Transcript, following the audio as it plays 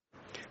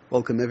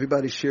Welcome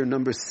everybody, share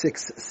number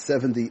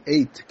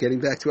 678,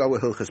 getting back to our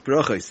Hilchas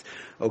Brachos.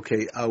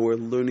 Okay, our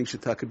learning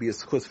Shetaka be a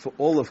schus for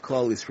all of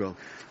Klal Yisrael.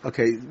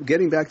 Okay,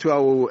 getting back to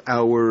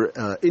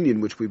our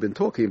Indian, which we've been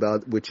talking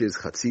about, which is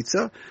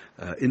Chatzitza,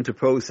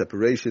 interpose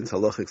separations,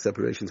 halachic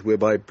separations,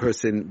 whereby a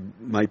person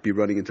might be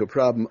running into a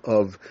problem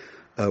of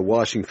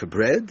washing for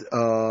bread.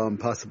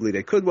 Possibly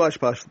they could wash,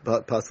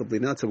 possibly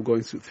not. So we're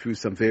going through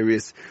some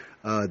various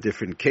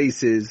different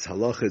cases,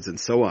 halachas, and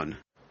so on.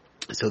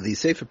 So the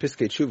Sefer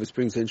Piskei Teshuvos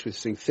brings an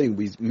interesting thing.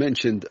 We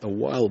mentioned a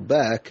while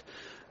back,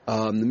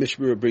 the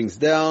Mishnah brings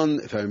down,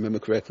 if I remember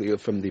correctly,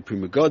 from the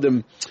Prima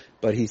Godim,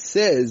 but he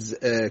says,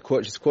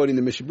 just quoting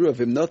the Mishnah,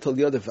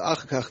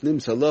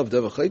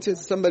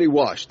 somebody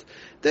washed.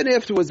 Then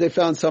afterwards they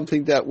found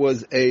something that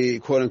was a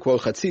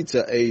quote-unquote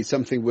chatzitza,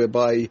 something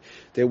whereby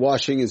their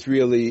washing is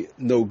really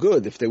no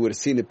good. If they would have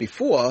seen it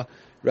before,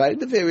 right,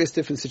 the various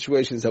different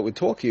situations that we're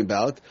talking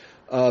about,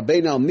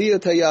 bein al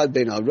miyat hayad,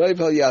 bein al roiv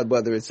hayad,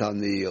 whether it's on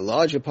the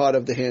larger part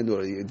of the hand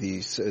or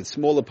the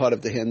smaller part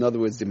of the hand, in other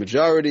words, the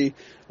majority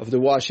of the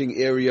washing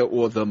area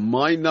or the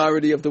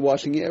minority of the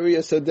washing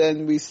area, so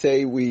then we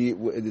say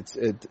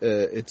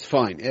it's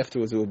fine.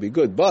 Afterwards it will be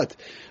good. But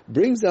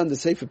brings down the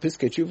Sefer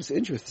Piskei Teshuvos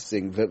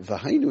interesting.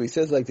 V'hainu, he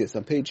says like this,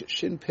 on page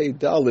Shin Pei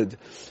Dalid,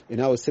 in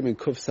our Siman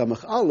Kuf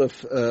Samach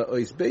Aleph,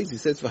 Ois Beis, he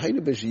says,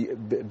 V'hainu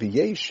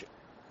b'yesh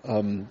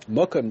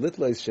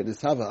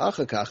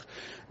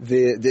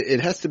it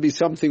has to be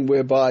something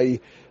whereby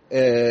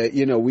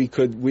we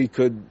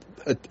could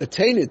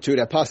attain it to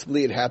that.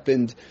 Possibly it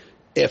happened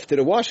after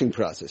the washing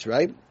process,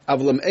 right? You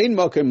would have to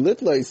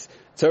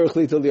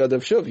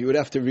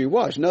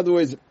rewash. In other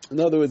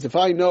words, if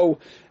I know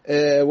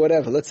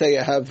whatever, let's say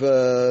I have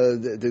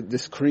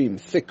this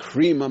thick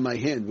cream on my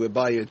hand,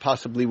 whereby it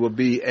possibly will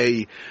be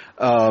a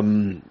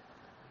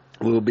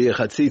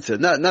chatzitza,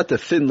 not the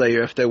thin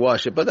layer if they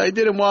wash it, but I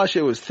didn't wash it,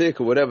 it was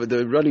thick or whatever,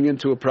 they're running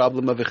into a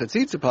problem of a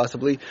chatzitza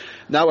possibly.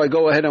 Now I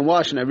go ahead and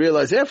wash and I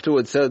realize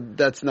afterwards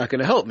that's not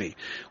going to help me.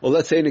 Well,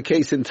 let's say in a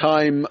case in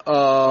time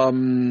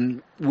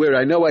where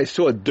I know I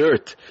saw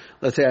dirt.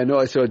 Let's say I know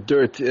I saw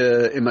dirt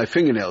in my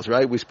fingernails,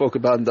 right? We spoke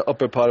about in the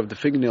upper part of the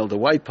fingernail, the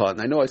white part,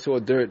 and I know I saw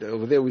dirt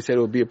over there. We said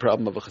it would be a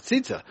problem of a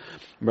chatzitza,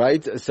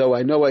 right? So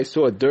I know I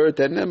saw dirt,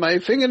 and then my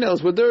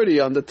fingernails were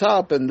dirty on the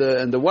top and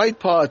the white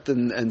part,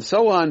 and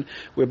so on,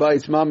 whereby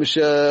it's mamish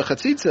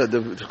chatzitza.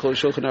 The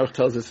Shulchan Aruch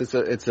tells us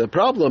it's a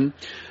problem.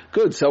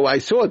 Good. So I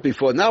saw it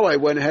before. Now I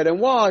went ahead and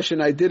washed,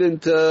 and I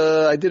didn't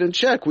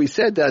check. We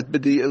said that,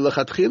 but the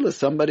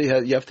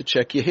lechatchila, you have to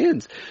check your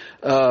hands.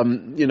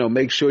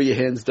 Make sure your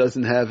hands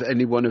doesn't have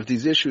any one of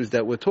these issues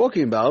that we're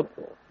talking about.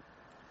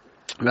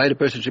 Right? A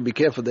person should be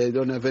careful they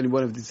don't have any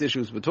one of these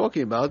issues we're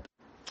talking about.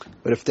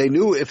 But if they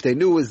knew it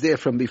was there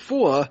from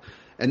before,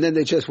 and then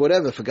they just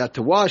forgot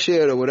to wash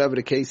it or whatever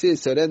the case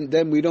is, so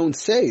then we don't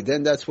say,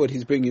 then that's what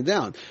he's bringing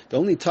down. The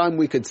only time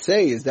we could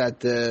say is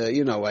that,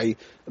 I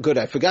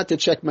forgot to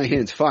check my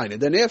hands, fine.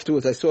 And then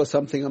afterwards I saw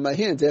something on my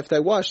hands after I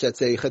washed,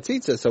 that's a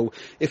chatzitza. So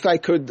if I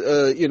could,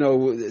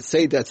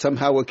 say that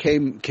somehow it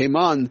came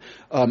on,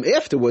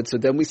 afterwards, so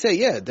then we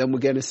say, then we're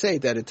going to say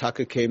that a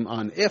taka came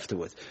on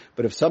afterwards.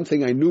 But if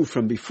something I knew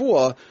from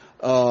before,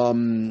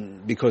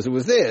 because it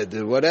was there,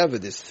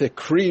 this thick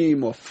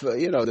cream or,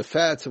 the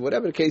fats or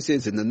whatever the case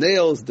is, in the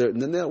nails, dirt in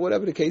the nail,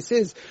 whatever the case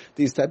is,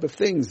 these type of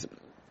things,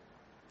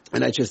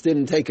 and I just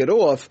didn't take it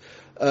off,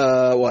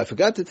 I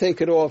forgot to take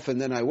it off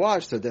and then I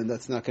washed, so then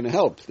that's not going to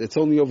help. It's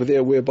only over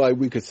there whereby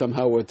we could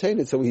somehow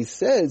attain it. So he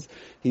says,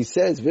 Vim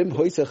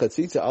hoisa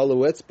chatzitza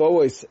aloetz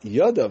bois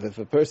yadav, if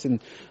a person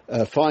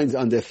finds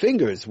on their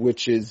fingers,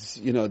 which is,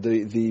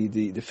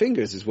 the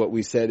fingers is what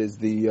we said is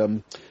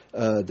the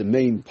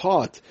main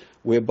part,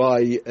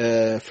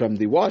 whereby from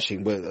the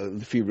washing,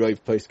 fi roiv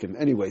poskim.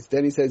 Anyways,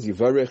 then he says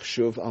yivarech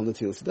shuv al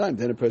netilas yadayim.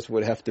 Then a person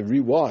would have to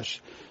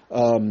rewash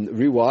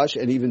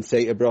and even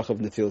say a bracha of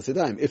netilas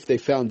yadayim if they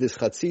found this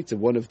chatzitza,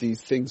 one of these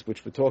things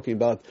which we're talking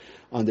about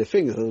on their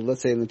fingers.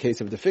 Let's say in the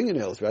case of the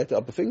fingernails, right, the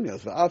upper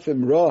fingernails.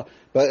 Va'afim ra,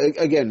 but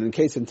again, in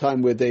case in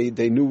time where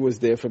they knew was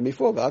there from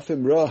before.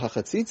 Va'afim ra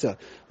hachatzitza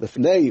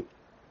lefnei.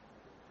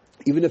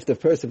 Even if the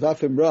person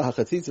v'afim ra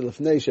hachatzitza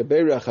lefnei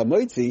sheberach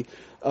hamoitzi,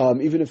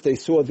 even if they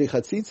saw the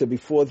chatzitza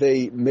before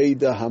they made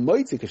the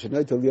hamoitzi,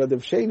 kashanayt al yad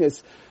of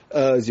shenis,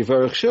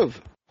 zivarach shuv.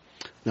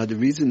 Now the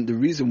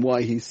reason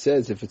why he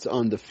says if it's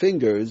on the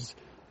fingers,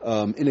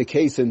 in a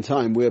case in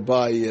time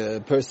whereby a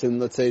person,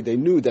 let's say they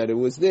knew that it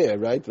was there,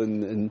 right,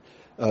 and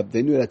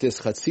they knew that this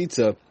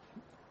chatzitza,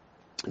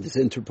 this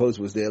interpose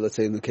was there, let's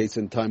say in the case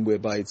in time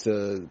whereby it's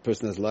a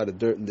person has a lot of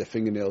dirt in their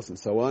fingernails and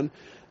so on,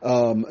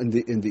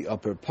 in the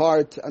upper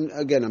part. And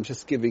again, I'm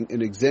just giving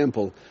an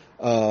example,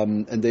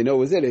 and they know it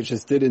was there, they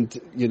just didn't,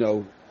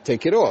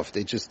 take it off.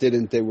 They just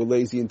didn't, they were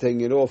lazy in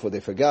taking it off, or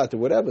they forgot or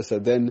whatever. So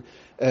then,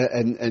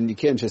 and you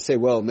can't just say,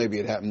 well, maybe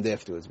it happened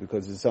afterwards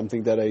because it's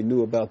something that I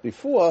knew about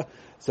before.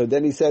 So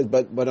then he says,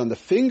 but on the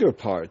finger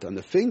part, on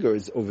the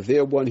fingers, over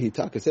there, one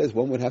Hitaka says,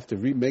 one would have to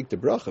remake the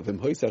bracha. V'im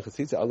hoisa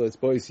chatzitza ala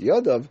etzbois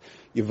yadav,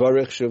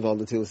 yivarech shuv al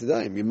netilas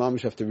yadayim. Your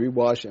mamish have to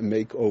rewash and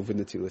make over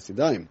netilas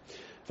yadayim.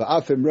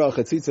 Va'afim ra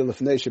chatzitza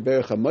lefnei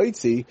sheberach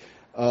hamoitzi.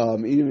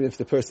 Even if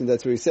the person,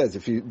 that's what he says,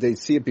 if they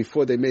see it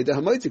before they made the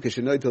hamoitzi,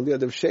 kashenoi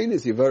taliyad of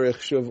shenis yivarech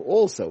shuv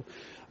also.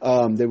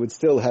 They would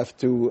still have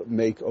to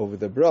make over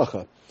the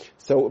bracha.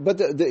 So, but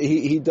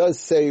he does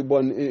say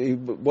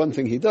one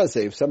thing. He does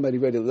say, if somebody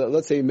already,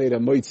 let's say he made a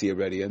moitzi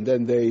already, and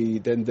then they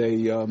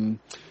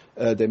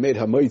made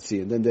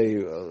hamoitzi, and then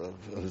they,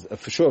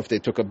 for sure, if they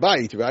took a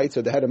bite, right?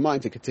 So they had a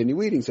mind to continue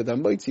eating. So the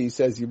hamoitzi, he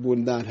says, you would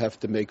not have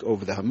to make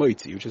over the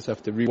hamoitzi. You just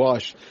have to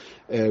rewash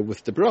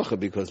with the bracha,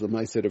 because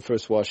Lamaisa, the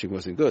first washing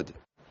wasn't good.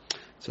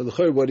 So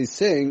what he's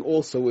saying,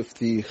 also if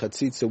the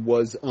chatzitza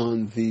was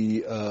on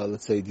the,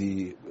 let's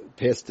say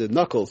past the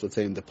knuckles, let's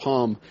say in the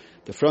palm,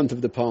 the front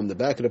of the palm, the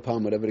back of the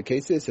palm, whatever the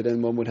case is, so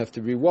then one would have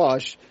to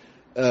rewash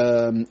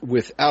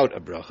without a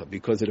bracha,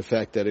 because of the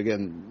fact that,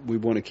 again, we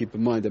want to keep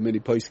in mind that many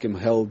poskim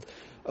held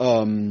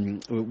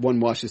one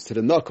washes to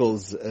the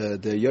knuckles, the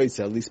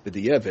yoytza, at least by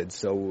the yevid,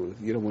 so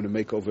you don't want to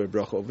make over a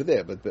bracha over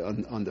there, but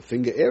on the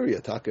finger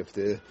area,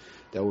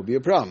 that would be a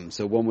problem.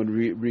 So one would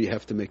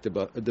have to make the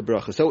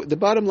bracha. So the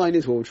bottom line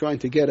is, what we're trying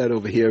to get at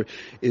over here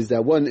is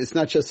that it's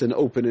not just an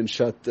open and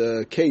shut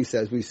case,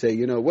 as we say,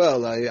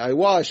 I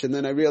wash and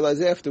then I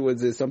realize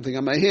afterwards there's something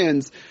on my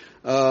hands,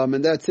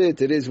 and that's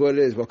it. It is what it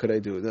is. What could I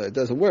do? No, it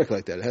doesn't work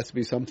like that. It has to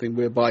be something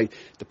whereby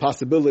the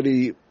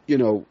possibility,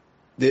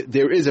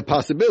 there is a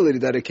possibility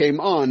that it came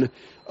on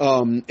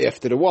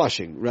after the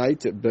washing,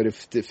 right? But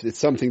if it's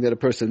something that a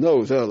person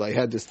knows, I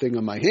had this thing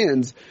on my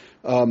hands,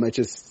 I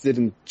just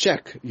didn't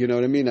check, you know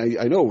what I mean?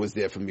 I know it was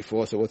there from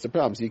before, so what's the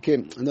problem? So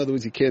in other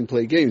words, you can't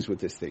play games with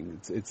this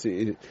thing.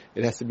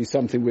 It has to be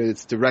something where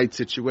it's the right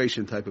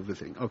situation type of a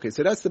thing. Okay,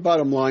 so that's the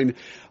bottom line.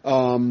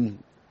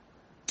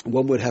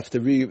 One would have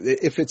to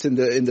if it's in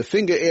the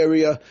finger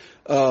area,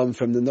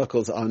 from the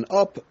knuckles on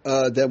up,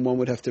 then one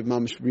would have to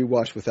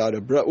rewash with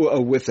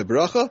a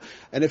bracha.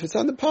 And if it's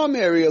on the palm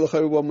area,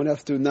 one would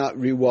have to not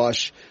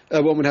rewash.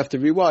 One would have to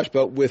rewash,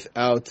 but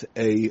without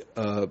a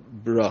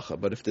bracha.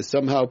 But if there's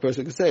somehow a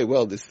person can say,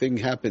 well, this thing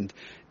happened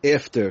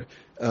after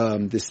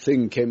this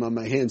thing came on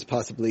my hands,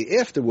 possibly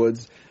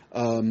afterwards.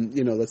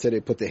 Let's say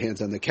they put their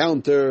hands on the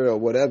counter or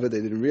whatever,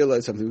 they didn't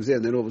realize something was there,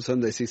 and then all of a sudden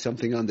they see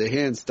something on their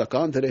hands, stuck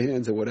onto their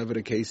hands, or whatever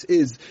the case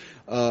is,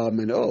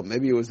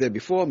 maybe it was there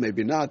before,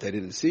 maybe not, I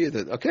didn't see it.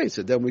 Okay,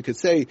 so then we could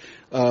say,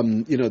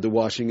 the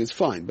washing is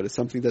fine, but it's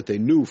something that they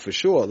knew for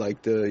sure,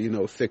 like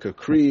the, thicker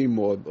cream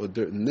or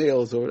dirt and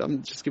nails, or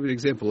I'm just giving an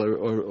example,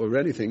 or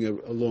anything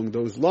along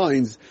those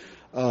lines.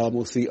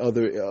 We'll see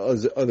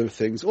other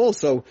things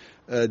also.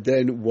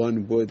 Then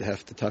one would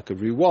have to take a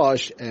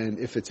rewash, and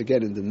if it's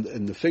again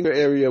in the finger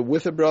area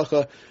with a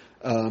bracha,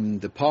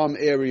 the palm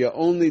area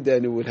only,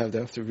 then it would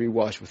have to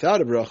rewash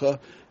without a bracha.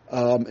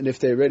 And if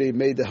they already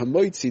made the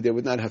hamoitzi, they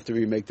would not have to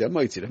remake the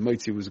hamoitzi. The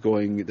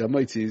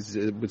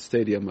hamoitzi would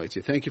stay the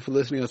hamoitzi. Thank you for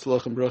listening.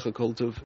 Atzlach and bracha kol tov.